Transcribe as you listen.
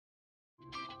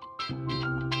Be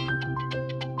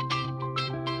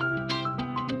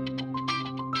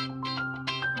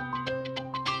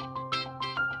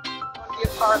a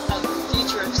part of the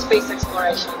future of space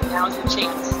exploration. Now's your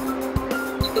chance.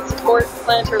 You can support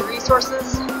Planetary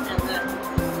Resources and the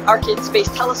Arkyd Space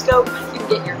Telescope. You can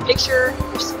get your picture,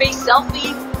 your space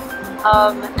selfie,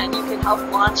 and you can help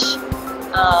launch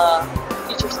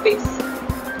future space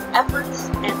efforts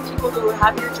and people who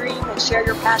have your dream and share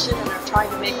your passion and are trying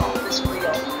to make all of this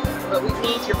real. But we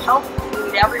need your help. We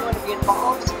need everyone to be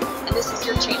involved, and this is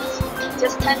your chance.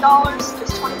 Just $10,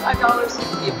 just $25, you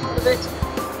can be a part of it.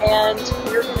 And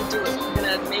you're going to do it. You're going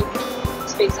to make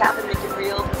space happen, make it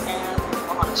real, and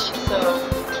launch. So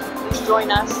please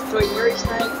join us. Join Yuri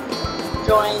tonight.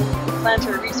 Join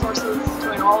Planetary Resources.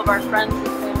 Join all of our friends and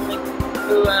family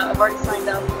who have already signed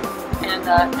up.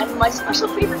 And my special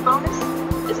favorite bonus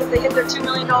is if they hit their $2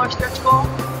 million stretch goal,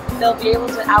 they'll be able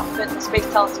to outfit the Space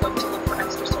Telescope to look for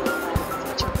extrasolar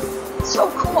planets, which are so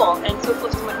cool and so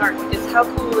close to my heart. Because how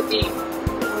cool would it be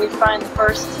when we find the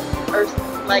first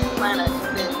Earth-like planet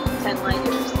within 10 light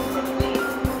years? It'll be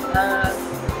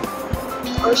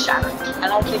earth-shattering,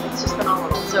 and I think it's just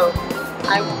phenomenal. So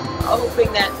I'm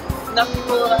hoping that enough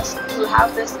people of us who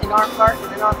have this in our heart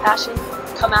and in our passion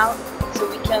come out so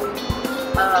we can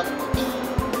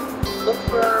look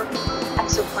for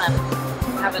exoplanets.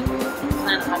 We have a new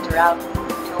planet hunter out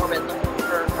in orbit looking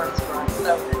for Earth for us.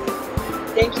 So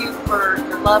thank you for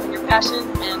your love and your passion,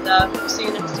 and we'll see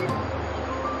you next year.